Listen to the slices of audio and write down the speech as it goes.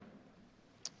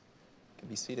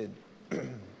Be seated.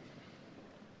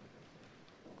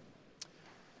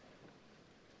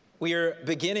 We are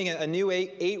beginning a new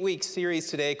eight-week series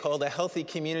today called A Healthy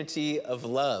Community of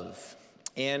Love.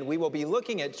 And we will be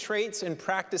looking at traits and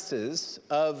practices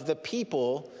of the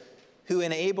people who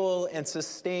enable and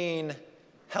sustain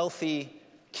healthy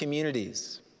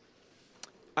communities.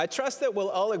 I trust that we'll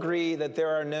all agree that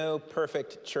there are no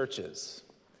perfect churches.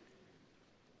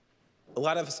 A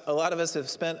lot of us have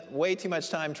spent way too much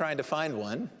time trying to find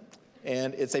one,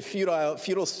 and it's a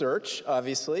futile search,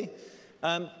 obviously.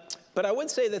 But I would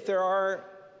say that there are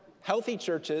healthy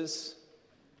churches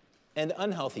and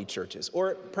unhealthy churches.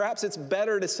 Or perhaps it's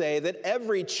better to say that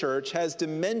every church has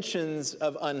dimensions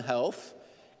of unhealth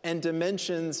and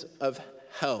dimensions of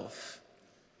health.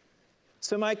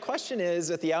 So my question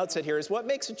is, at the outset here, is what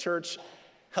makes a church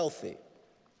healthy?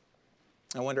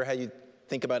 I wonder how you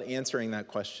think about answering that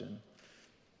question.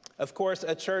 Of course,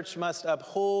 a church must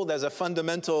uphold as a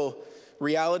fundamental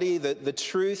reality the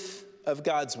truth of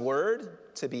God's word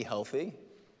to be healthy.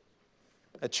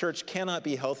 A church cannot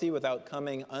be healthy without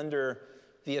coming under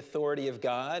the authority of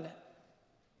God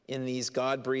in these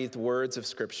God-breathed words of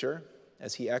Scripture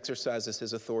as he exercises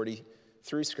his authority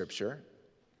through Scripture.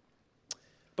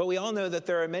 But we all know that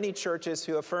there are many churches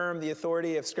who affirm the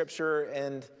authority of Scripture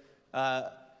and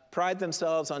pride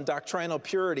themselves on doctrinal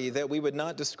purity that we would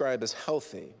not describe as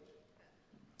healthy.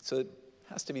 So it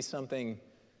has to be something,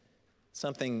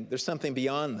 there's something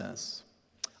beyond this.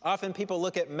 Often people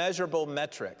look at measurable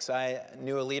metrics. I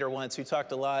knew a leader once who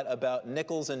talked a lot about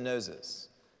nickels and noses.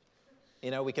 You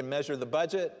know, we can measure the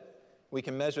budget, we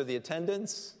can measure the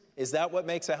attendance. Is that what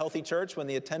makes a healthy church, when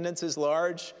the attendance is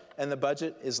large and the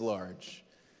budget is large?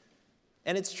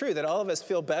 And it's true that all of us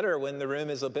feel better when the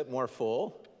room is a bit more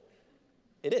full.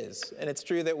 It is. And it's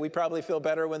true that we probably feel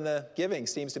better when the giving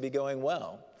seems to be going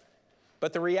well.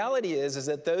 But the reality is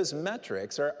that those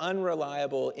metrics are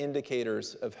unreliable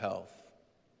indicators of health.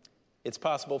 It's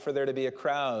possible for there to be a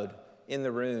crowd in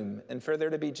the room and for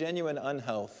there to be genuine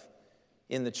unhealth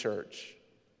in the church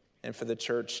and for the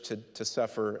church to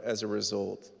suffer as a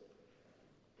result.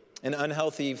 An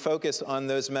unhealthy focus on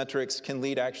those metrics can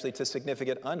lead actually to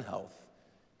significant unhealth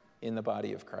in the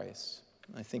body of Christ.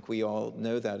 I think we all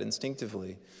know that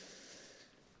instinctively.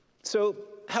 So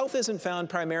health isn't found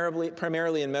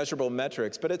primarily in measurable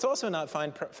metrics, but it's also not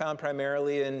found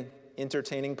primarily in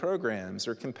entertaining programs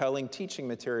or compelling teaching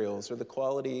materials or the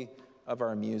quality of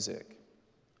our music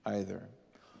either.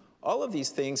 All of these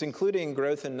things, including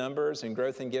growth in numbers and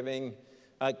growth in giving,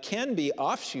 can be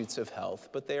offshoots of health,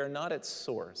 but they are not its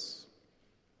source.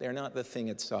 They are not the thing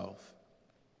itself.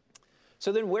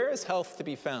 So then where is health to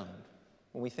be found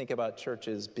when we think about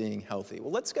churches being healthy?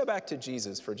 Well, let's go back to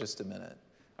Jesus for just a minute,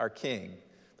 our King,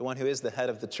 the one who is the head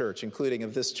of the church, including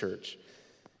of this church.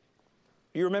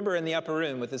 You remember in the upper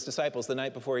room with his disciples the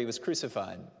night before he was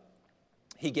crucified,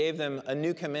 he gave them a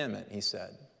new commandment, he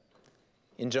said,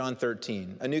 in John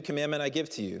 13, "A new commandment I give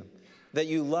to you, that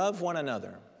you love one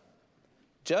another.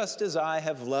 Just as I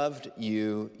have loved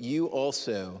you, you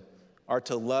also are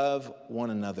to love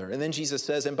one another." And then Jesus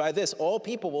says, "And by this, all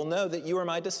people will know that you are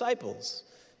my disciples,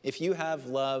 if you have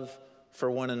love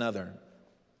for one another."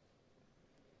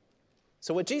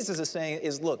 So what Jesus is saying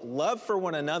is, look, love for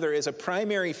one another is a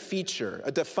primary feature,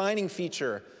 a defining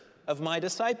feature of my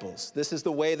disciples. This is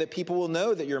the way that people will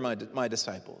know that you're my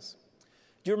disciples.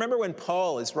 Do you remember when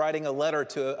Paul is writing a letter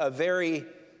to a very,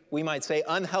 we might say,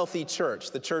 unhealthy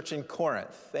church, the church in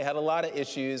Corinth? They had a lot of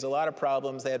issues, a lot of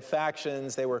problems. They had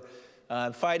factions. They were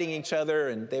fighting each other,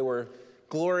 and they were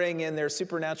glorying in their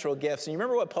supernatural gifts. And you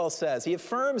remember what Paul says? He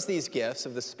affirms these gifts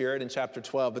of the Spirit in chapter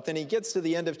 12, but then he gets to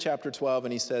the end of chapter 12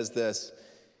 and he says this.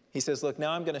 He says, look,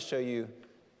 now I'm going to show you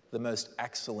the most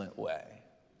excellent way.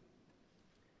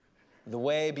 The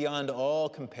way beyond all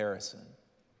comparison.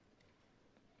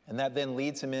 And that then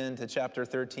leads him into chapter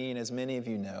 13, as many of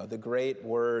you know, the great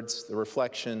words, the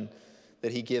reflection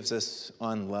that he gives us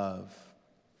on love.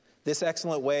 This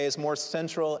excellent way is more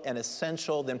central and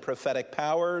essential than prophetic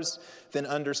powers, than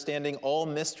understanding all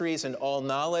mysteries and all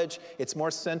knowledge. It's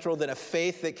more central than a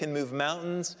faith that can move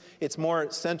mountains. It's more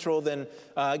central than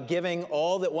giving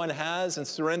all that one has and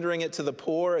surrendering it to the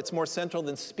poor. It's more central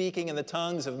than speaking in the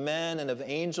tongues of men and of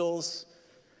angels.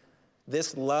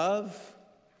 This love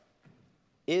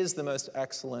is the most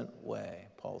excellent way,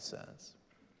 Paul says.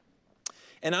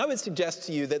 And I would suggest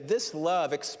to you that this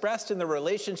love, expressed in the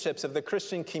relationships of the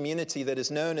Christian community that is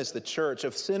known as the church,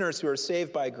 of sinners who are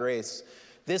saved by grace,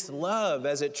 this love,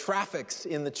 as it traffics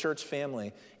in the church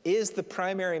family, is the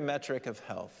primary metric of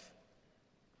health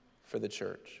for the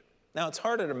church. Now, it's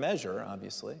harder to measure,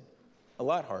 obviously, a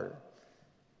lot harder.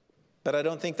 But I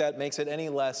don't think that makes it any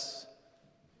less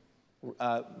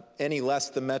any less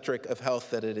the metric of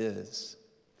health that it is.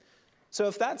 So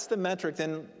if that's the metric,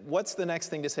 then what's the next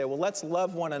thing to say? Well, let's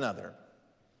love one another.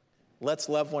 Let's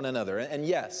love one another. And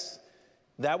yes,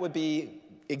 that would be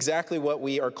exactly what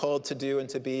we are called to do and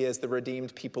to be as the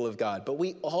redeemed people of God. But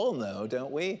we all know,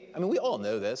 don't we? I mean, we all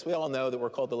know this. We all know that we're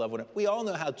called to love one another. We all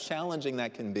know how challenging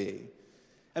that can be.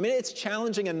 I mean, it's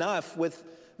challenging enough with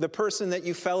the person that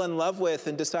you fell in love with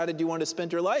and decided you want to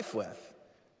spend your life with,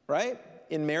 right?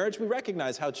 In marriage, we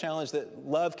recognize how challenged that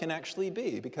love can actually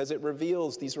be because it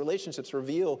reveals, these relationships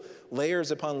reveal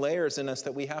layers upon layers in us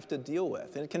that we have to deal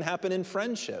with. And it can happen in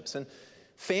friendships and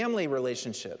family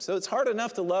relationships. So it's hard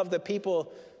enough to love the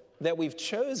people that we've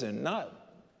chosen,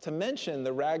 not to mention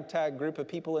the ragtag group of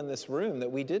people in this room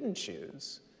that we didn't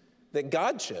choose, that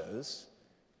God chose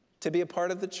to be a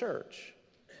part of the church.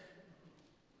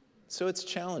 So it's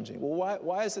challenging. Well,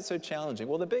 why is it so challenging?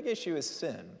 Well, the big issue is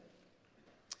sin.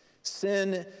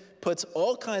 Sin puts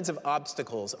all kinds of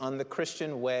obstacles on the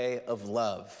Christian way of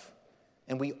love,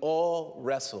 and we all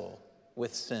wrestle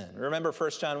with sin. Remember 1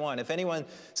 John 1, if anyone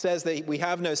says that we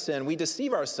have no sin, we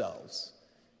deceive ourselves,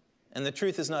 and the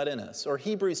truth is not in us. Or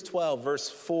Hebrews 12,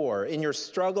 verse 4, in your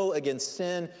struggle against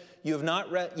sin, you have not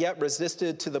yet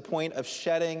resisted to the point of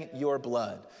shedding your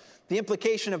blood. The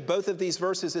implication of both of these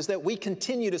verses is that we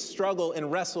continue to struggle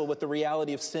and wrestle with the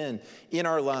reality of sin in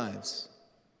our lives.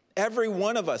 Every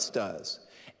one of us does.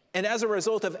 And as a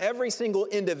result of every single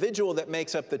individual that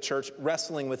makes up the church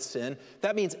wrestling with sin,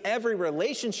 that means every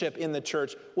relationship in the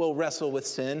church will wrestle with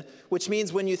sin, which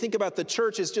means when you think about the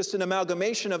church as just an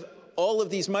amalgamation of all of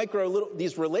these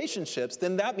these relationships,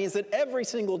 then that means that every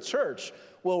single church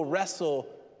will wrestle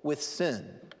with sin.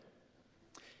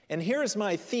 And here's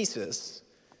my thesis.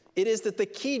 It is that the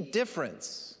key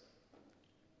difference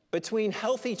between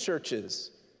healthy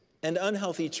churches and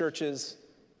unhealthy churches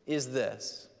is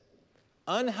this.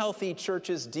 Unhealthy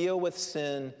churches deal with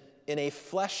sin in a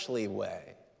fleshly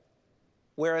way,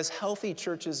 whereas healthy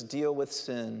churches deal with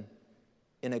sin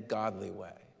in a godly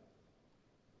way.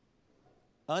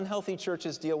 Unhealthy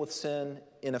churches deal with sin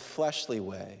in a fleshly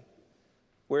way,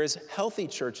 whereas healthy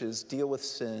churches deal with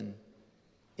sin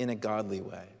in a godly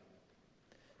way.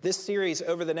 This series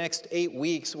over the next 8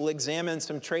 weeks will examine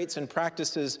some traits and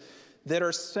practices that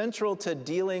are central to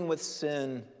dealing with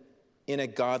sin in a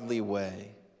godly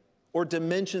way, or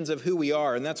dimensions of who we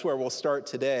are, and that's where we'll start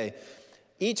today.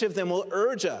 Each of them will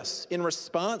urge us, in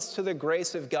response to the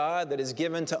grace of God that is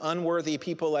given to unworthy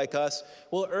people like us,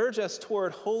 will urge us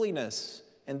toward holiness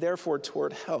and therefore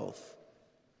toward health.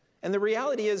 And the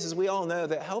reality is, as we all know,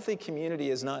 that healthy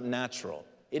community is not natural.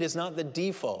 It is not the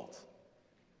default.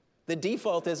 The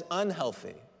default is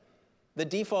unhealthy. The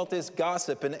default is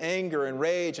gossip and anger and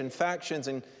rage and factions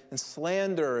and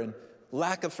slander and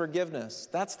lack of forgiveness.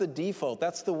 That's the default.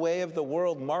 That's the way of the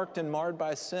world marked and marred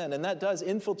by sin. And that does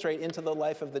infiltrate into the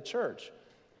life of the church.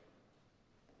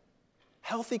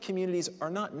 Healthy communities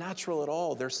are not natural at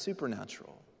all. They're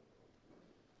supernatural.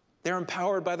 They're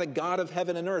empowered by the God of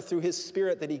heaven and earth through his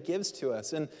Spirit that he gives to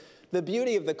us. And the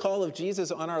beauty of the call of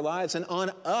Jesus on our lives and on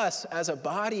us as a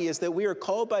body is that we are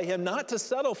called by him not to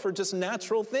settle for just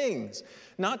natural things,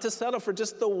 not to settle for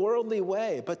just the worldly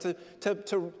way, but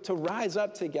to rise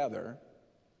up together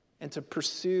and to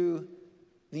pursue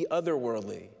the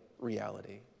otherworldly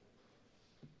reality.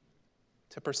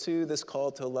 To pursue this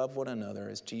call to love one another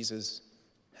as Jesus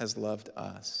has loved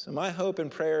us. And my hope and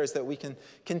prayer is that we can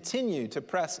continue to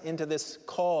press into this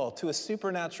call to a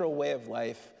supernatural way of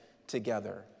life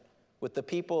together, with the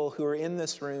people who are in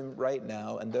this room right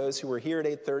now, and those who were here at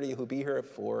 8:30, who'll be here at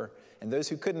 4, and those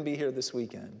who couldn't be here this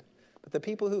weekend. But the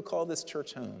people who call this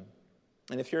church home.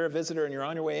 And if you're a visitor and you're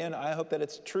on your way in, I hope that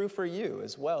it's true for you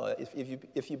as well,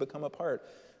 if you become a part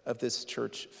of this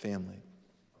church family.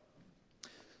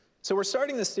 So we're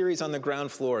starting this series on the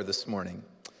ground floor this morning.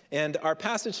 And our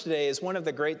passage today is one of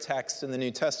the great texts in the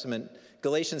New Testament,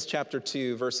 Galatians chapter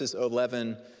 2, verses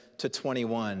 11 to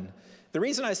 21. The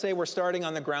reason I say we're starting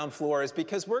on the ground floor is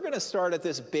because we're going to start at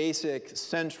this basic,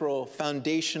 central,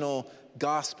 foundational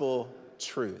gospel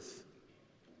truth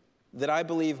that I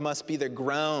believe must be the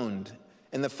ground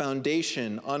and the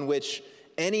foundation on which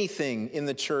anything in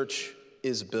the church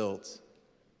is built.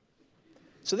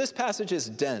 So this passage is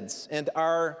dense, and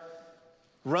our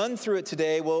run through it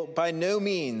today will by no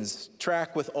means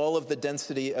track with all of the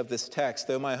density of this text,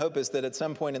 though my hope is that at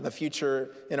some point in the future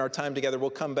in our time together,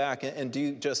 we'll come back and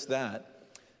do just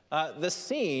that. The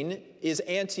scene is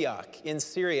Antioch in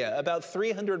Syria, about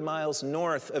 300 miles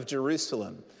north of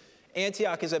Jerusalem.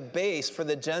 Antioch is a base for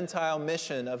the Gentile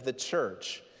mission of the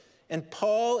church. And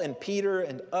Paul and Peter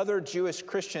and other Jewish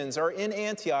Christians are in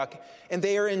Antioch, and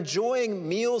they are enjoying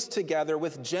meals together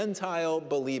with Gentile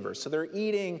believers. So they're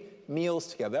eating meals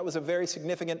together. That was a very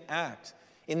significant act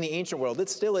in the ancient world. It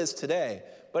still is today,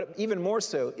 but even more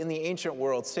so in the ancient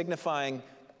world, signifying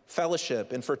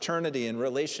fellowship and fraternity and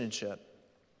relationship.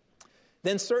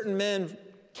 Then certain men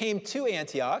came to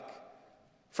Antioch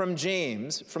from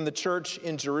James, from the church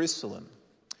in Jerusalem.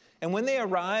 And when they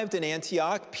arrived in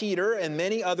Antioch, Peter and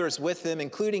many others with him,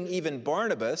 including even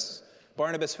Barnabas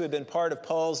who had been part of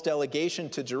Paul's delegation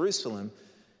to Jerusalem,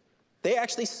 they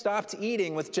actually stopped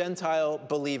eating with Gentile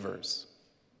believers.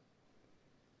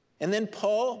 And then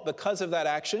Paul, because of that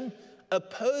action,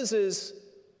 opposes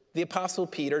the Apostle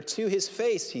Peter to his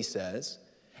face, he says,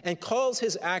 and calls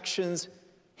his actions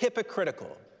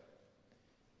hypocritical.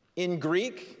 In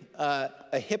Greek,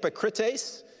 a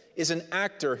hypocrites is an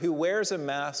actor who wears a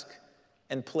mask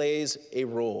and plays a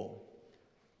role.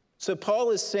 So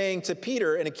Paul is saying to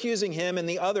Peter and accusing him and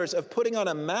the others of putting on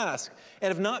a mask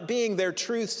and of not being their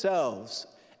true selves,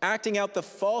 acting out the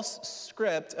false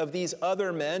script of these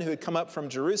other men who had come up from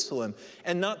Jerusalem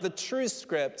and not the true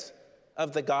script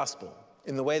of the gospel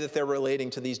in the way that they're relating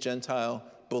to these Gentile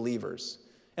believers.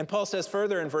 And Paul says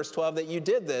further in verse 12 that you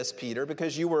did this, Peter,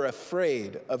 because you were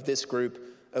afraid of this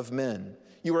group of men.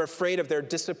 You were afraid of their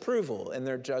disapproval and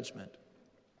their judgment.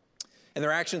 And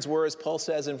their actions were, as Paul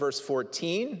says in verse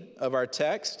 14 of our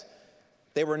text,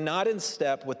 they were not in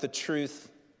step with the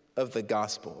truth of the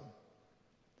gospel.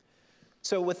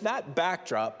 So with that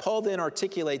backdrop, Paul then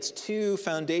articulates two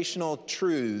foundational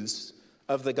truths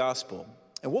of the gospel.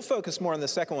 And we'll focus more on the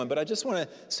second one, but I just want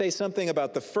to say something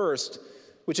about the first,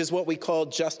 which is what we call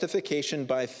justification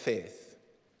by faith.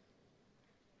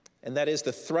 And that is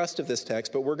the thrust of this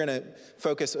text, but we're going to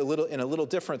focus in a little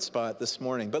different spot this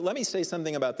morning. But let me say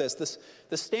something about this.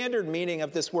 The standard meaning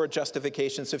of this word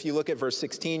justification, so if you look at verse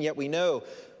 16, yet we know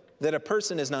that a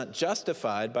person is not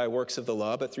justified by works of the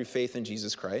law, but through faith in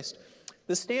Jesus Christ.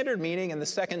 The standard meaning in the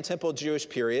Second Temple Jewish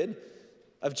period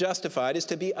of justified is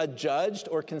to be adjudged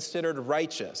or considered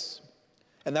righteous.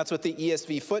 And that's what the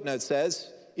ESV footnote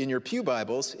says in your pew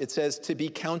Bibles. It says to be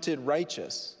counted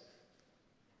righteous.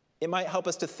 It might help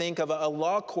us to think of a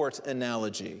law court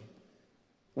analogy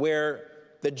where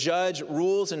the judge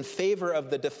rules in favor of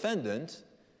the defendant,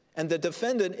 and the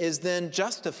defendant is then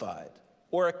justified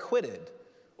or acquitted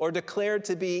or declared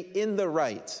to be in the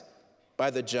right by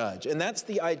the judge. And that's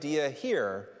the idea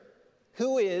here.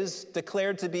 Who is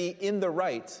declared to be in the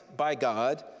right by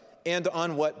God, and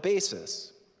on what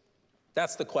basis?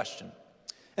 That's the question.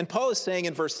 And Paul is saying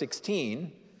in verse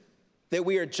 16 that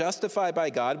we are justified by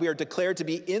God, we are declared to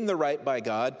be in the right by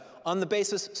God on the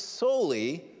basis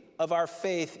solely of our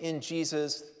faith in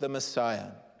Jesus the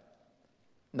Messiah,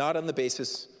 not on the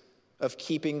basis of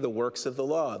keeping the works of the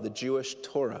law, the Jewish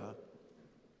Torah.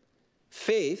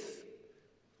 Faith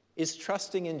is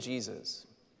trusting in Jesus.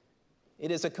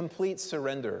 It is a complete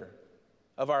surrender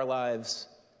of our lives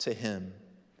to him.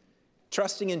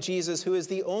 Trusting in Jesus, who is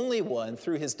the only one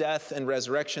through his death and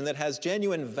resurrection that has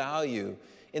genuine value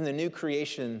in the new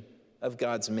creation of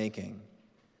God's making.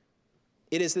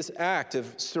 It is this act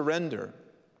of surrender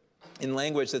in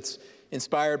language that's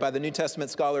inspired by the New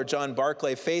Testament scholar John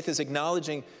Barclay. Faith is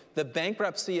acknowledging the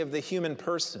bankruptcy of the human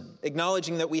person,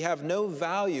 acknowledging that we have no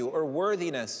value or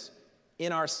worthiness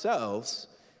in ourselves,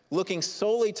 looking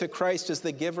solely to Christ as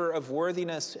the giver of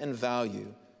worthiness and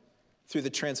value through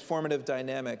the transformative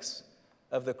dynamics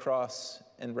of the cross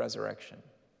and resurrection.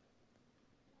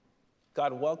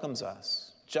 God welcomes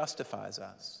us, justifies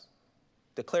us,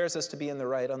 declares us to be in the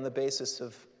right on the basis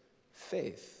of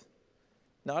faith,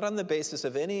 not on the basis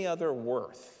of any other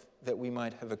worth that we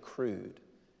might have accrued.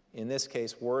 In this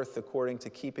case, worth according to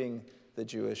keeping the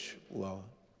Jewish law.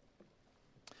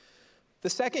 The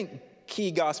second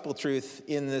key gospel truth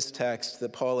in this text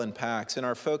that Paul unpacks, and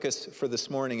our focus for this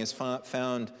morning is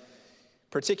found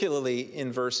particularly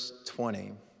in verse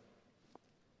 20.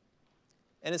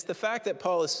 And it's the fact that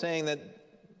Paul is saying that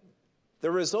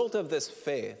the result of this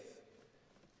faith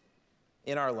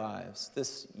in our lives,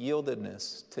 this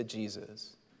yieldedness to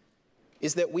Jesus,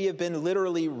 is that we have been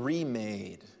literally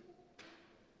remade.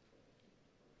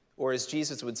 Or as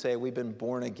Jesus would say, we've been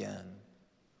born again.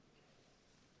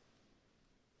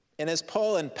 And as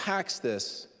Paul unpacks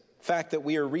this fact that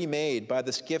we are remade by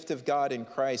this gift of God in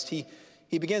Christ, he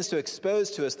begins to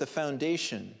expose to us the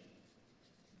foundation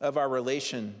of our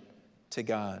relation to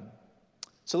God.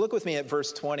 So look with me at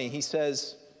verse 20. He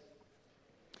says,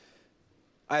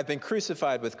 I have been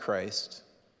crucified with Christ.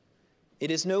 It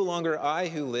is no longer I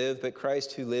who live, but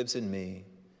Christ who lives in me.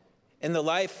 In the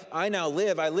life I now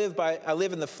live, I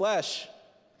live in the flesh,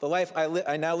 The life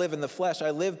I now live in the flesh, I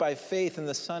live by faith in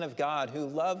the Son of God who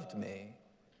loved me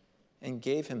and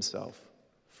gave himself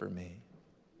for me.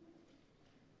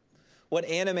 What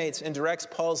animates and directs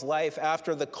Paul's life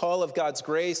after the call of God's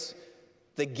grace,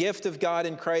 the gift of God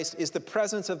in Christ, is the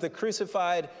presence of the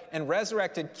crucified and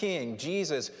resurrected King,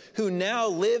 Jesus, who now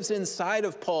lives inside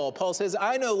of Paul. Paul says,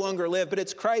 I no longer live, but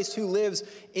it's Christ who lives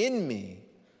in me.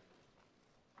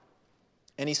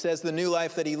 And he says the new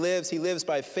life that he lives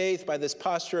by faith, by this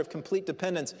posture of complete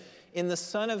dependence in the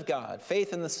Son of God,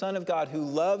 faith in the Son of God who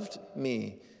loved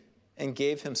me and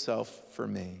gave himself for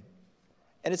me.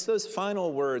 And it's those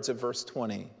final words of verse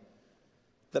 20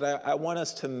 that I want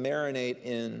us to marinate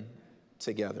in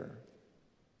together,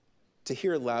 to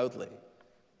hear loudly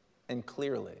and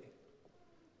clearly,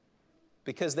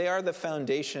 because they are the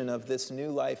foundation of this new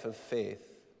life of faith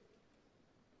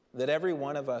that every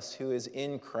one of us who is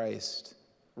in Christ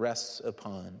rests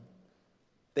upon.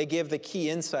 They give the key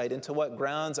insight into what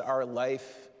grounds our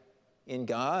life in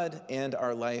God and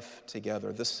our life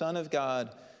together. The Son of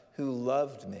God who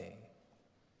loved me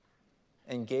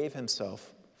and gave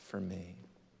himself for me.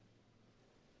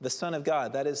 The Son of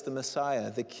God, that is the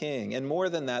Messiah, the King, and more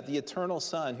than that, the eternal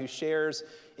Son who shares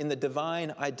in the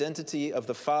divine identity of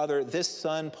the Father. This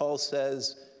Son, Paul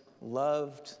says,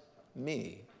 loved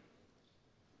me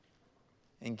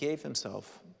and gave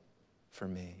himself for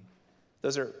me.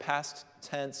 Those are past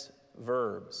tense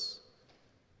verbs.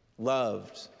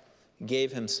 Loved,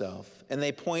 gave himself. And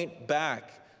they point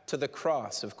back to the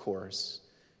cross, of course.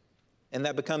 And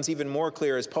that becomes even more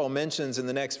clear as Paul mentions in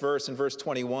the next verse, in verse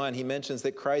 21, he mentions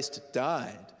that Christ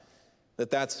died.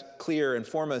 That's clear and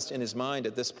foremost in his mind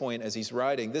at this point as he's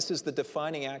writing. This is the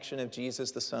defining action of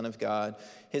Jesus, the Son of God,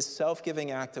 his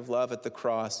self-giving act of love at the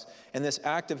cross. And this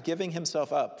act of giving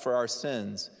himself up for our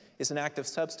sins is an act of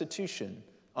substitution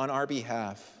on our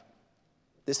behalf.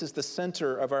 This is the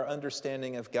center of our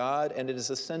understanding of God, and it is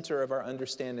the center of our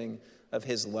understanding of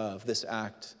his love, this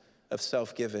act of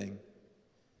self-giving.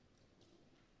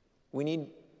 We need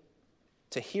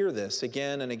to hear this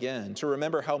again and again, to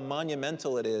remember how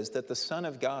monumental it is that the Son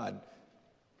of God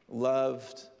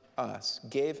loved us,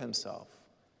 gave himself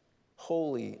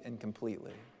wholly and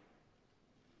completely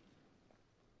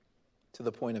to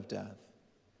the point of death.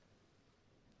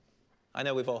 I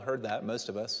know we've all heard that. Most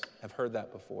of us have heard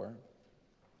that before.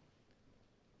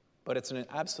 But it's an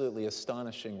absolutely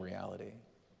astonishing reality.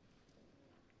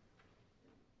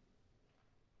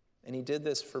 And he did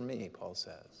this for me, Paul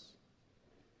says.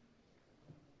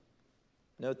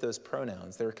 Note those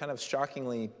pronouns. They're kind of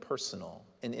shockingly personal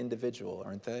and individual,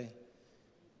 aren't they?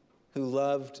 Who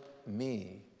loved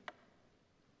me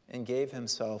and gave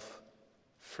himself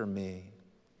for me.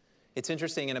 It's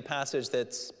interesting, in a passage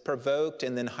that's provoked by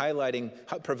and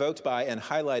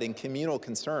highlighting communal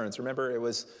concerns. Remember, it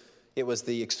was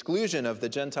the exclusion of the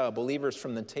Gentile believers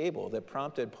from the table that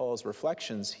prompted Paul's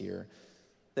reflections here,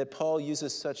 that Paul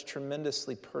uses such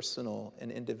tremendously personal and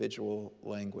individual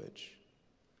language.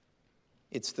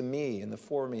 It's the me and the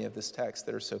for me of this text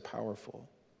that are so powerful.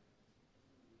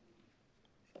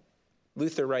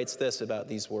 Luther writes this about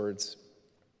these words.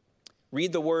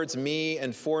 Read the words me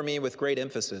and for me with great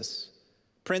emphasis.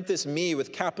 Print this me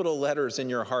with capital letters in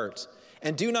your heart.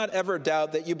 And do not ever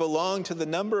doubt that you belong to the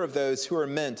number of those who are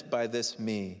meant by this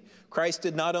me. Christ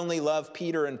did not only love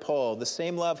Peter and Paul, the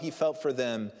same love he felt for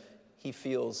them, he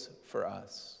feels for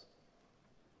us.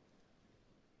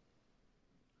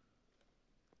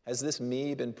 Has this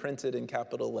me been printed in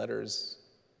capital letters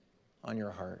on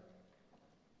your heart?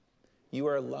 You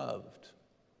are loved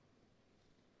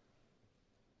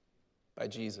by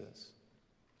Jesus.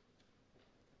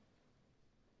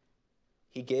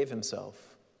 He gave himself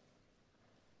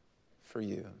for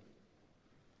you.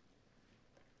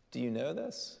 Do you know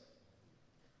this?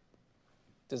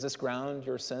 Does this ground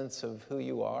your sense of who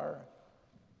you are?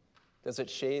 Does it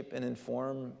shape and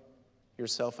inform your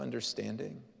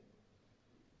self-understanding?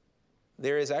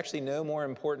 There is actually no more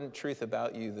important truth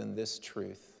about you than this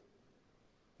truth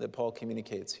that Paul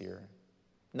communicates here.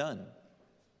 None.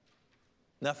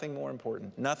 Nothing more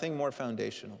important, nothing more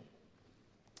foundational.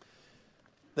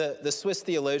 The Swiss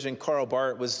theologian Karl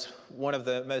Barth was one of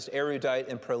the most erudite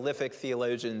and prolific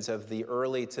theologians of the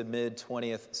early to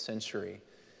mid-20th century.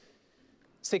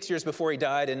 6 years before he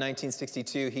died in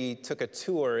 1962, he took a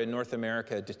tour in North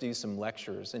America to do some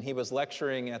lectures, and he was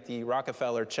lecturing at the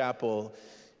Rockefeller Chapel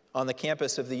on the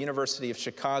campus of the University of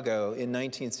Chicago in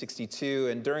 1962,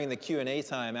 and during the Q&A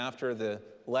time after the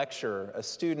lecture, a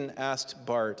student asked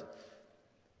Barth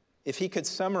if he could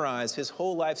summarize his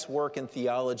whole life's work in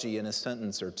theology in a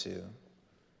sentence or two.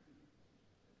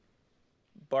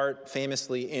 Barth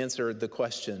famously answered the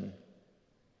question,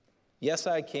 Yes,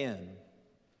 I can.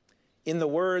 In the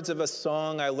words of a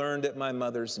song I learned at my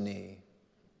mother's knee,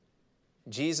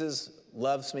 Jesus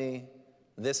loves me,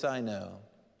 this I know,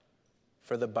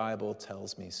 for the Bible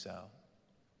tells me so.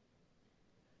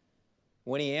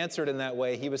 When he answered in that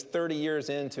way, he was 30 years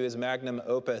into his magnum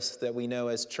opus that we know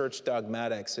as Church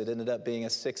Dogmatics. It ended up being a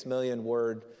 6 million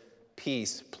word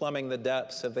piece, plumbing the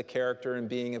depths of the character and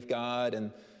being of God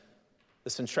and the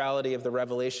centrality of the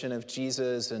revelation of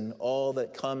Jesus and all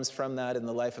that comes from that in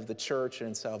the life of the church and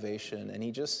in salvation. And he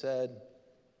just said,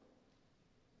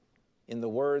 in the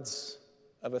words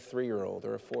of a 3-year-old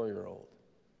or a 4-year-old,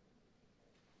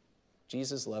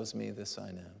 Jesus loves me, this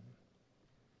I know.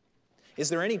 Is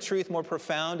there any truth more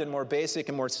profound and more basic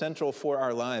and more central for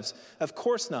our lives? Of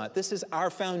course not. This is our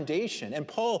foundation. And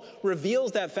Paul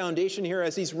reveals that foundation here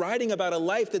as he's writing about a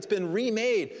life that's been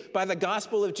remade by the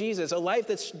gospel of Jesus, a life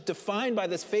that's defined by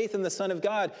this faith in the Son of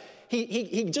God.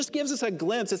 He just gives us a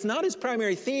glimpse. It's not his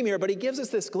primary theme here, but he gives us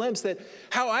this glimpse that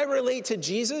how I relate to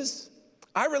Jesus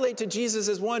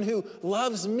as one who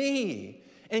loves me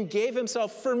and gave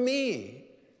himself for me.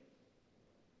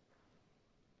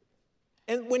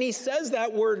 And when he says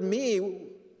that word me,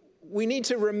 we need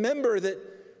to remember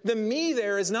that the me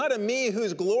there is not a me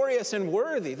who's glorious and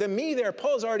worthy. The me there,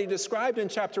 Paul's already described in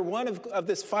chapter 1 of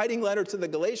this fighting letter to the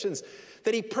Galatians,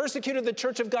 that he persecuted the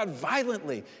church of God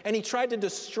violently, and he tried to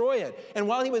destroy it. And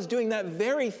while he was doing that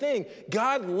very thing,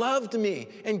 God loved me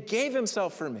and gave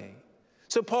himself for me.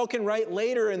 So Paul can write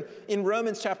later in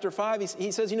Romans chapter 5,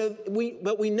 he says,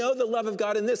 but we know the love of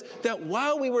God in this, that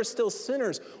while we were still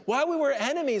sinners, while we were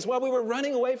enemies, while we were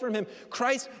running away from him,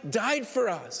 Christ died for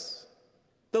us.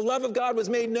 The love of God was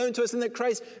made known to us, and that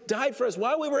Christ died for us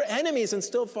while we were enemies and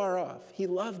still far off. He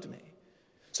loved me.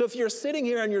 So if you're sitting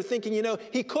here and you're thinking,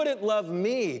 he couldn't love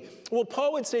me, well,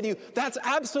 Paul would say to you, that's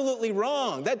absolutely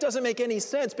wrong. That doesn't make any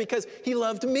sense because he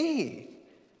loved me.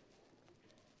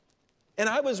 And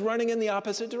I was running in the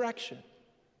opposite direction.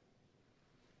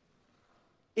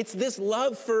 It's this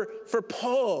love for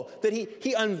Paul that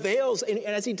he unveils, and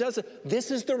as he does it,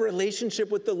 this is the relationship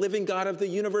with the living God of the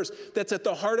universe that's at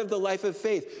the heart of the life of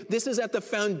faith. This is at the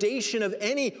foundation of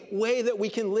any way that we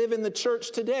can live in the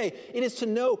church today. It is to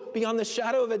know beyond the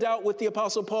shadow of a doubt with the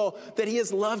Apostle Paul that he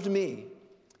has loved me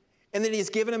and that he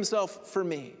has given himself for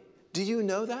me. Do you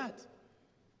know that?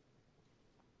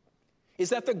 Is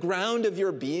that the ground of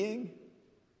your being?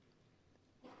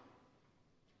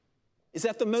 Is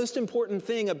that the most important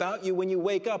thing about you when you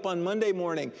wake up on Monday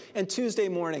morning and Tuesday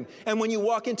morning, and when you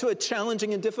walk into a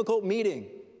challenging and difficult meeting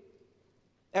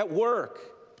at work?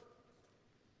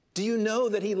 Do you know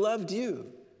that he loved you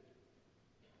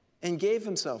and gave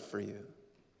himself for you?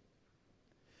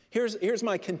 Here's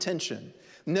my contention.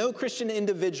 No Christian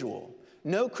individual,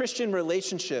 no Christian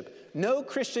relationship, no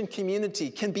Christian community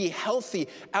can be healthy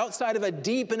outside of a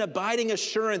deep and abiding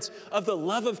assurance of the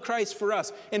love of Christ for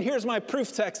us. And here's my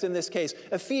proof text in this case,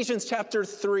 Ephesians chapter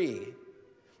 3.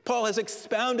 Paul has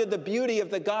expounded the beauty of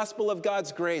the gospel of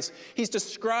God's grace. He's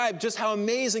described just how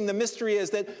amazing the mystery is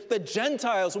that the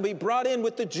Gentiles will be brought in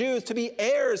with the Jews to be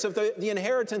heirs of the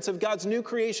inheritance of God's new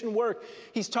creation work.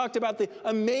 He's talked about the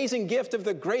amazing gift of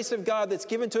the grace of God that's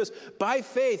given to us by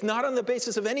faith, not on the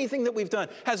basis of anything that we've done.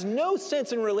 Has no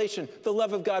sense in relation, the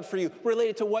love of God for you,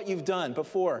 related to what you've done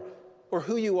before or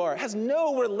who you are. It has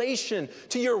no relation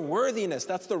to your worthiness.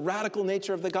 That's the radical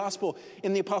nature of the gospel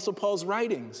in the Apostle Paul's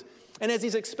writings. And as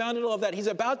he's expounded all of that, he's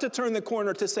about to turn the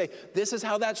corner to say, this is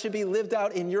how that should be lived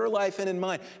out in your life and in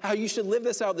mine, how you should live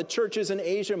this out. The churches in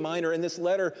Asia Minor in this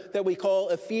letter that we call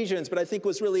Ephesians, but I think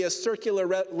was really a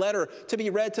circular letter to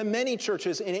be read to many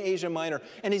churches in Asia Minor.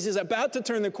 And he's about to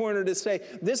turn the corner to say,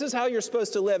 this is how you're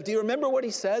supposed to live. Do you remember what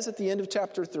he says at the end of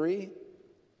chapter 3?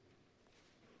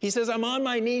 He says, I'm on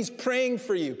my knees praying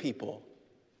for you people.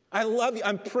 I love you.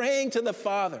 I'm praying to the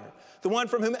Father, the one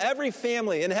from whom every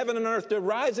family in heaven and earth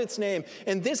derives its name.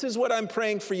 And this is what I'm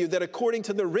praying for you, that according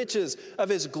to the riches of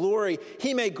his glory,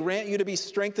 he may grant you to be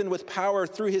strengthened with power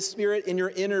through his Spirit in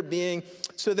your inner being,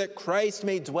 so that Christ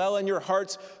may dwell in your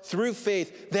hearts through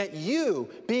faith, that you,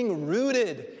 being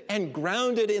rooted and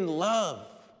grounded in love,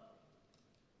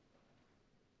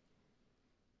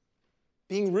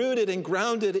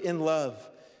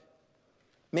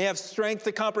 may have strength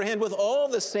to comprehend with all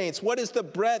the saints what is the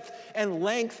breadth and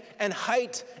length and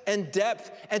height and depth,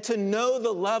 and to know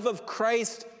the love of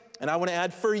Christ. And I want to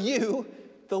add for you,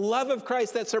 the love of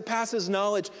Christ that surpasses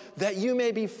knowledge, that you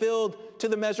may be filled to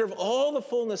the measure of all the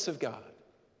fullness of God.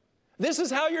 This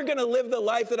is how you're going to live the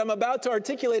life that I'm about to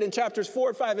articulate in chapters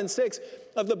 4, 5, and 6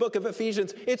 of the book of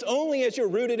Ephesians. It's only as you're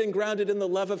rooted and grounded in the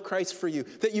love of Christ for you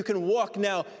that you can walk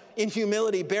now in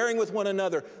humility, bearing with one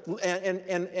another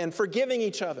and forgiving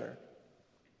each other,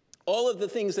 All of the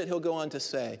things that he'll go on to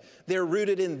say, they're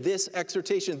rooted in this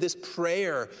exhortation, this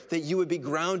prayer that you would be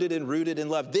grounded and rooted in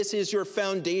love. This is your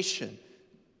foundation.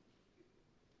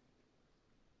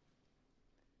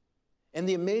 And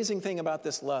the amazing thing about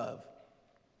this love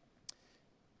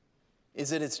is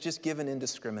that it's just given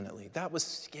indiscriminately. That was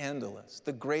scandalous.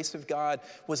 The grace of God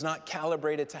was not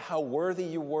calibrated to how worthy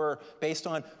you were based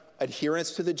on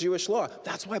adherence to the Jewish law.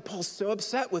 That's why Paul's so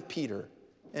upset with Peter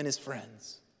and his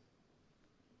friends.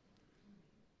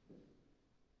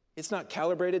 It's not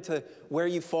calibrated to where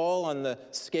you fall on the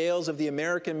scales of the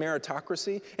American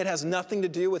meritocracy. It has nothing to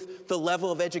do with the level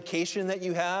of education that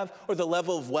you have or the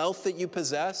level of wealth that you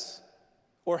possess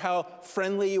or how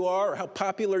friendly you are or how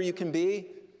popular you can be.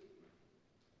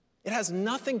 It has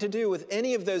nothing to do with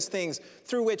any of those things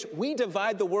through which we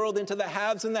divide the world into the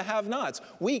haves and the have-nots.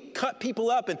 We cut people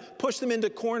up and push them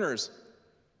into corners.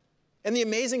 And the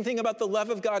amazing thing about the love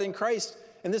of God in Christ,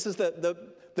 and this is the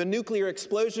nuclear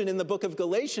explosion in the book of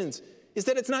Galatians, is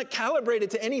that it's not calibrated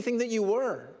to anything that you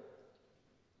were,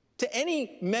 to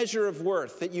any measure of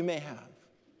worth that you may have.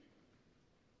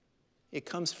 It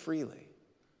comes freely.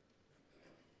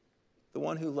 The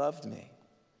one who loved me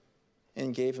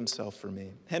and gave himself for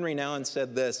me. Henry Nouwen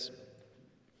said this: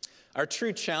 our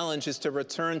true challenge is to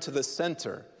return to the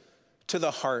center, to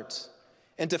the heart,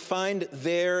 and to find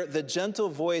there the gentle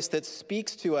voice that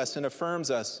speaks to us and affirms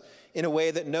us in a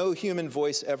way that no human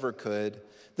voice ever could.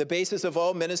 The basis of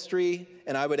all ministry,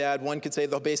 and I would add, one could say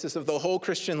the basis of the whole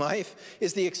Christian life,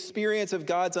 is the experience of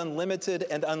God's unlimited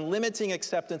and unlimiting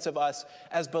acceptance of us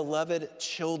as beloved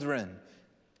children.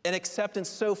 An acceptance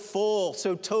so full,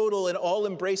 so total and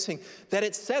all-embracing that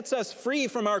it sets us free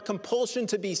from our compulsion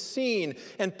to be seen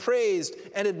and praised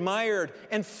and admired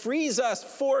and frees us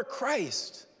for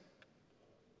Christ,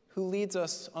 who leads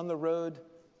us on the road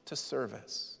to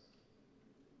service.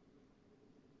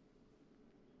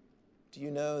 Do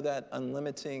you know that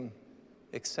unlimiting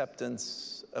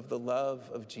acceptance of the love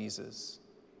of Jesus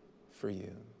for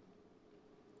you?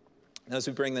 Now, as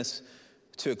we bring this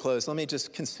to a close, let me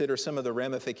just consider some of the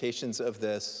ramifications of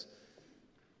this.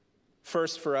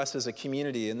 First for us as a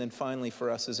community, and then finally for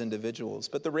us as individuals.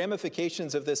 But the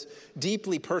ramifications of this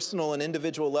deeply personal and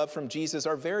individual love from Jesus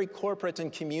are very corporate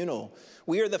and communal.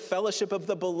 We are the fellowship of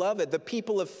the beloved, the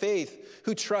people of faith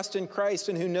who trust in Christ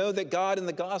and who know that God in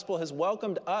the gospel has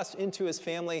welcomed us into his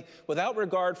family without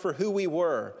regard for who we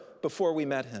were before we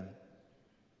met him.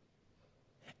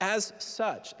 As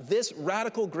such, this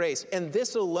radical grace and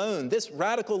this alone, this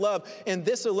radical love and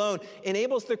this alone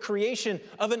enables the creation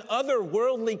of an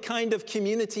otherworldly kind of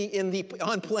community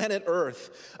on planet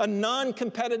Earth, a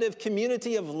non-competitive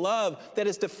community of love that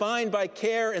is defined by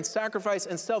care and sacrifice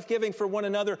and self-giving for one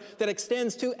another that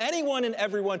extends to anyone and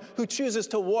everyone who chooses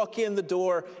to walk in the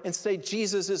door and say,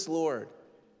 Jesus is Lord.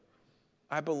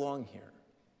 I belong here.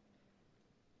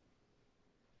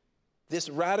 This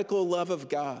radical love of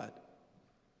God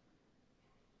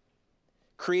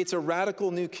creates a radical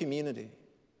new community,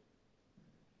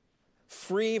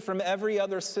 free from every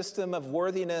other system of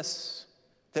worthiness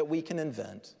that we can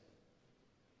invent,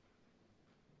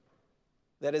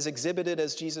 that is exhibited,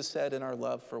 as Jesus said, in our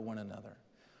love for one another.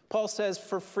 Paul says,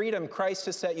 for freedom, Christ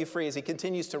has set you free, as he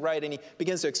continues to write, and he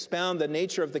begins to expound the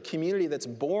nature of the community that's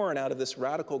born out of this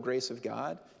radical grace of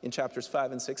God in chapters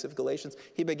 5 and 6 of Galatians.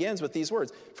 He begins with these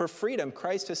words, for freedom,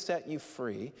 Christ has set you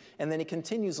free. And then he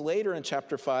continues later in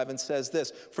chapter 5 and says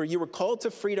this, for you were called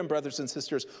to freedom, brothers and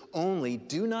sisters, only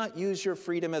do not use your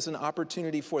freedom as an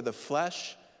opportunity for the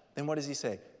flesh. Then what does he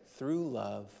say? Through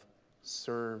love,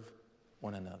 serve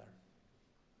one another.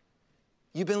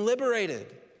 You've been liberated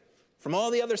from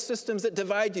all the other systems that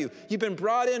divide you. You've been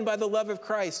brought in by the love of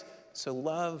Christ.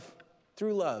 So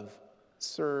through love,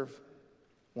 serve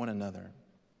one another.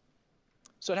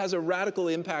 So it has a radical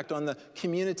impact on the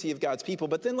community of God's people.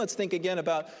 But then let's think again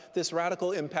about this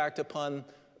radical impact upon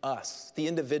us, the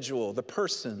individual, the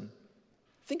person.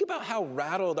 Think about how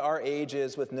rattled our age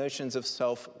is with notions of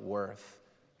self-worth.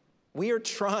 We are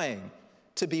trying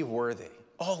to be worthy,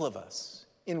 all of us,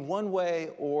 in one way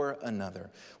or another.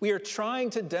 We are trying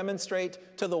to demonstrate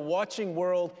to the watching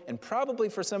world, and probably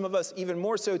for some of us even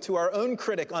more so to our own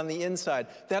critic on the inside,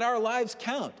 that our lives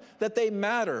count, that they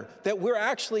matter, that we're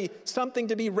actually something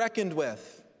to be reckoned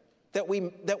with, that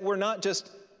we're not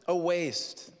just a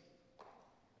waste.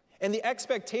 And the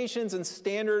expectations and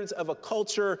standards of a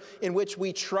culture in which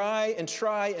we try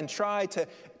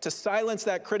to silence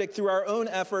that critic through our own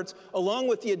efforts, along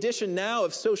with the addition now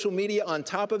of social media on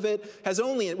top of it,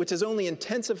 which has only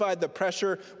intensified the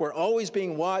pressure. We're always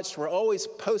being watched. We're always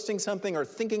posting something or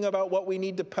thinking about what we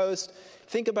need to post.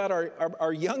 Think about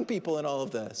our young people in all of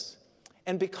this.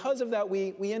 And because of that,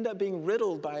 we end up being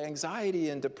riddled by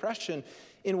anxiety and depression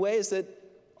in ways that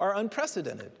are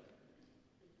unprecedented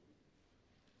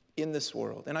in this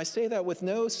world. And I say that with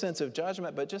no sense of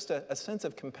judgment, but just a sense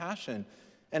of compassion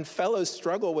and fellow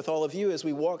struggle with all of you as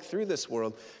we walk through this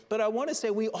world. But I want to say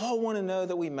we all want to know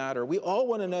that we matter. We all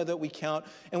want to know that we count,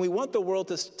 and we want the world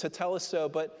to tell us so,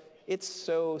 but it's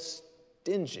so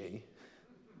stingy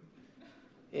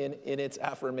in its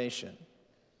affirmation.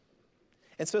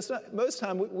 And so most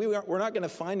time we're not going to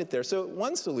find it there. So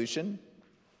one solution,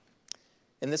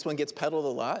 and this one gets peddled a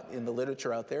lot in the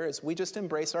literature out there, is we just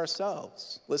embrace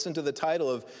ourselves. Listen to the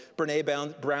title of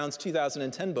Brene Brown's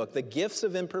 2010 book, The Gifts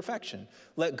of Imperfection.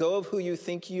 Let go of who you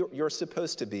think you're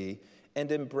supposed to be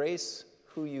and embrace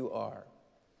who you are.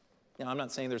 Now, I'm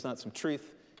not saying there's not some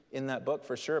truth in that book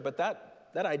for sure, but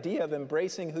that idea of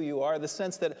embracing who you are, the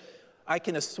sense that I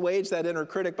can assuage that inner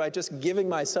critic by just giving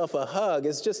myself a hug,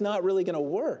 is just not really going to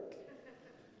work.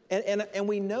 And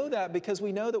we know that because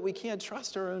we know that we can't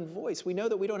trust our own voice. We know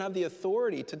that we don't have the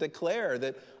authority to declare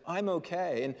that I'm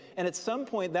okay. And at some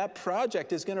point, that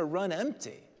project is going to run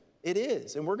empty. It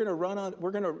is. And we're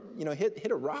going to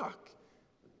hit a rock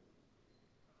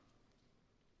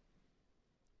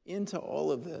into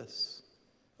all of this.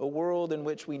 A world in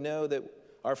which we know that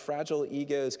our fragile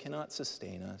egos cannot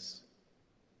sustain us.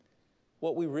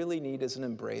 What we really need is an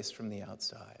embrace from the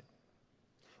outside.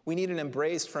 We need an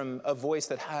embrace from a voice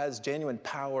that has genuine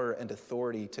power and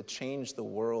authority to change the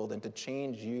world and to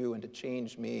change you and to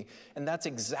change me. And that's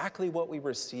exactly what we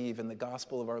receive in the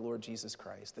gospel of our Lord Jesus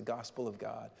Christ, the gospel of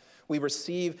God. We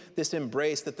receive this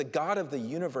embrace that the God of the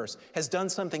universe has done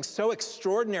something so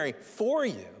extraordinary for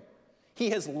you. He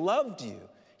has loved you.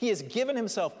 He has given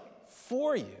himself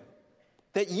for you,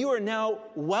 that you are now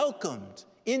welcomed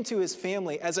into his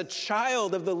family as a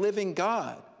child of the living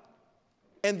God.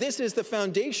 And this is the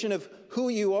foundation of who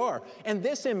you are. And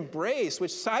this embrace,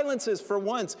 which silences for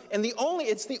once, and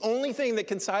it's the only thing that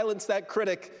can silence that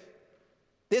critic,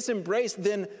 this embrace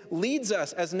then leads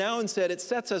us, as Nouwen said, it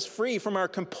sets us free from our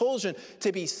compulsion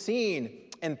to be seen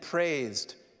and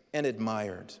praised and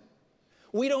admired.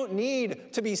 We don't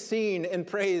need to be seen and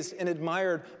praised and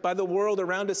admired by the world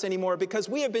around us anymore, because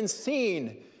we have been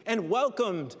seen and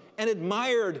welcomed and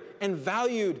admired and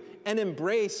valued and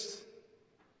embraced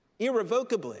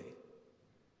irrevocably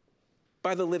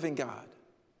by the living God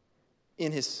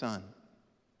in his Son.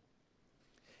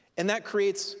 And that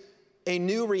creates a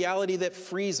new reality that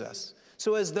frees us.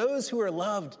 So as those who are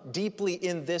loved deeply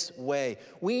in this way,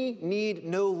 we need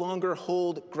no longer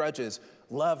hold grudges.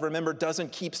 Love, remember,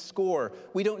 doesn't keep score.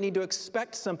 We don't need to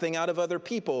expect something out of other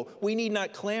people. We need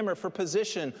not clamor for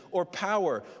position or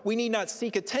power. We need not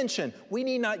seek attention. We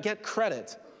need not get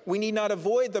credit. We need not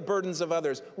avoid the burdens of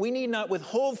others. We need not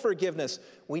withhold forgiveness.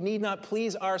 We need not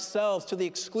please ourselves to the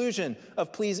exclusion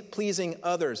of pleasing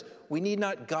others. We need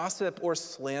not gossip or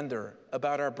slander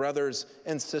about our brothers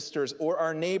and sisters or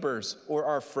our neighbors or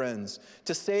our friends.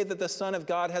 To say that the Son of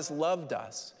God has loved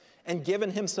us and given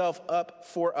himself up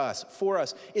for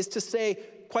us is to say,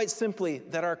 quite simply,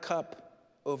 that our cup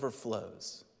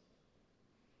overflows.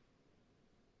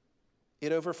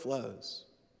 It overflows.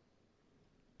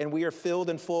 And we are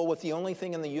filled and full with the only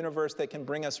thing in the universe that can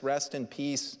bring us rest and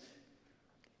peace.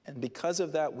 And because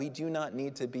of that, we do not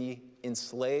need to be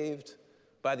enslaved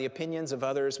by the opinions of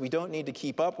others. We don't need to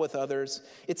keep up with others.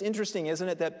 It's interesting, isn't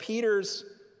it, that Peter's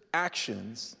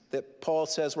actions that Paul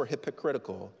says were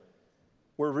hypocritical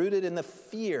were rooted in the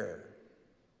fear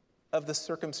of the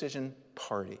circumcision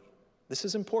party. This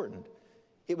is important.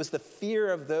 It was the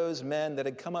fear of those men that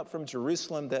had come up from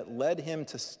Jerusalem that led him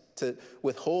to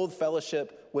withhold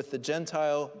fellowship with the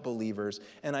Gentile believers.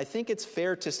 And I think it's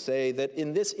fair to say that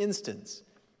in this instance,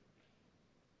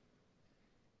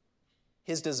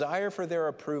 his desire for their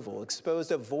approval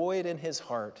exposed a void in his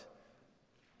heart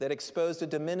that exposed a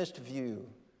diminished view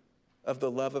of the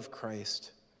love of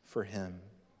Christ for him.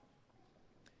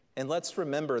 And let's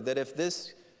remember that if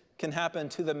this can happen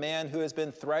to the man who has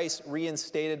been thrice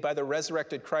reinstated by the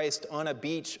resurrected Christ on a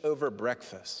beach over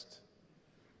breakfast,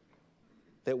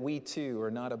 that we too are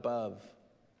not above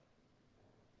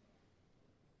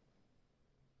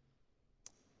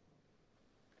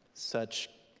such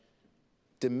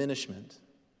diminishment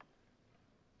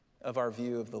of our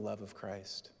view of the love of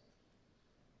Christ.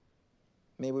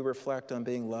 May we reflect on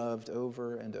being loved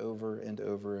over and over and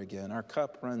over again. Our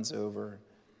cup runs over.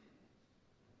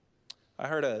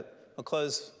 I'll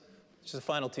close just the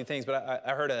final two things, but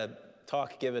I heard a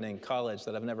talk given in college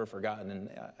that I've never forgotten, and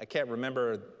I can't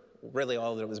remember really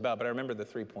all that it was about, but I remember the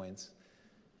 3 points.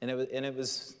 And it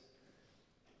was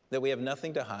that we have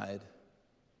nothing to hide,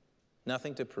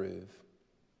 nothing to prove,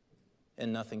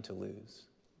 and nothing to lose.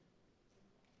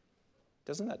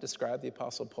 Doesn't that describe the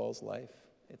Apostle Paul's life,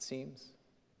 it seems?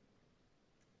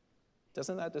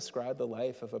 Doesn't that describe the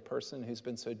life of a person who's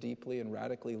been so deeply and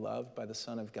radically loved by the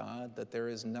Son of God that there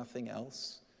is nothing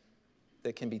else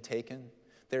that can be taken?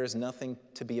 There is nothing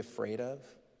to be afraid of,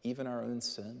 even our own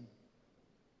sin.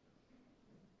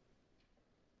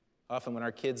 Often when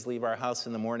our kids leave our house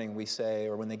in the morning, we say,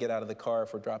 or when they get out of the car,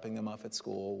 if we're dropping them off at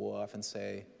school, we'll often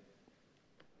say,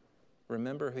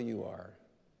 remember who you are,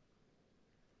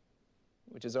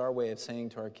 which is our way of saying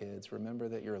to our kids, remember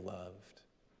that you're loved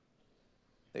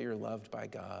by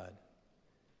God.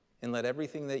 And let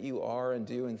everything that you are and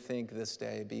do and think this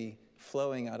day be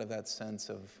flowing out of that sense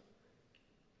of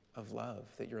love,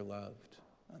 that you're loved.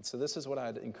 And so this is what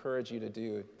I'd encourage you to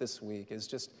do this week, is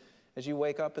just as you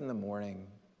wake up in the morning,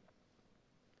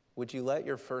 would you let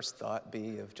your first thought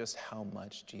be of just how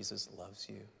much Jesus loves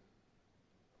you?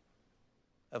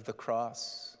 Of the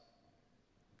cross,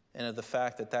 and of the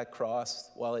fact that that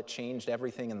cross, while it changed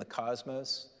everything in the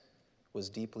cosmos, was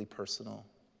deeply personal,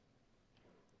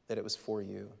 that it was for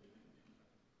you.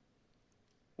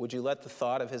 Would you let the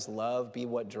thought of his love be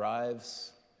what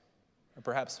drives, or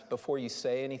perhaps before you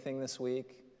say anything this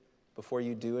week, before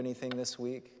you do anything this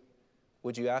week,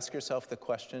 would you ask yourself the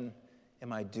question,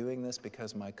 am I doing this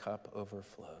because my cup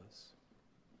overflows?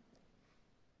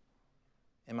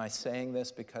 Am I saying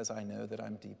this because I know that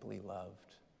I'm deeply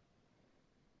loved?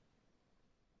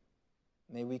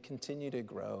 May we continue to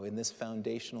grow in this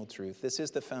foundational truth. This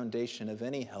is the foundation of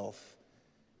any health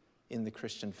in the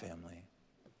Christian family.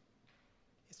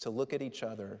 It's to look at each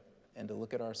other and to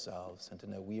look at ourselves and to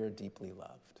know we are deeply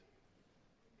loved.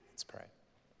 Let's pray.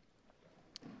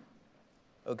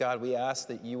 Oh God, we ask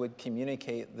that you would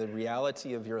communicate the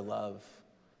reality of your love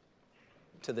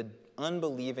to the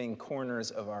unbelieving corners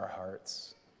of our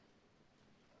hearts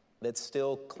that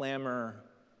still clamor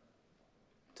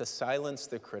to silence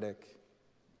the critic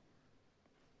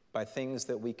by things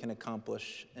that we can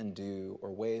accomplish and do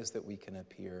or ways that we can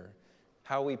appear.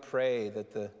 How we pray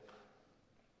that the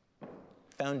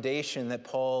foundation that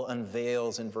Paul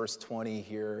unveils in verse 20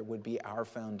 here would be our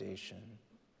foundation.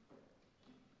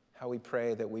 How we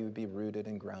pray that we would be rooted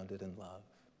and grounded in love.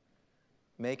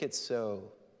 Make it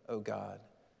so, O God.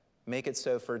 Make it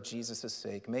so for Jesus'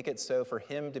 sake. Make it so for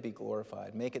him to be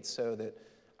glorified. Make it so that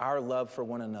our love for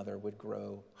one another would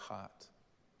grow hot.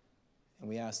 And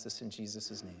we ask this in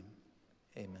Jesus' name.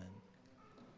 Amen.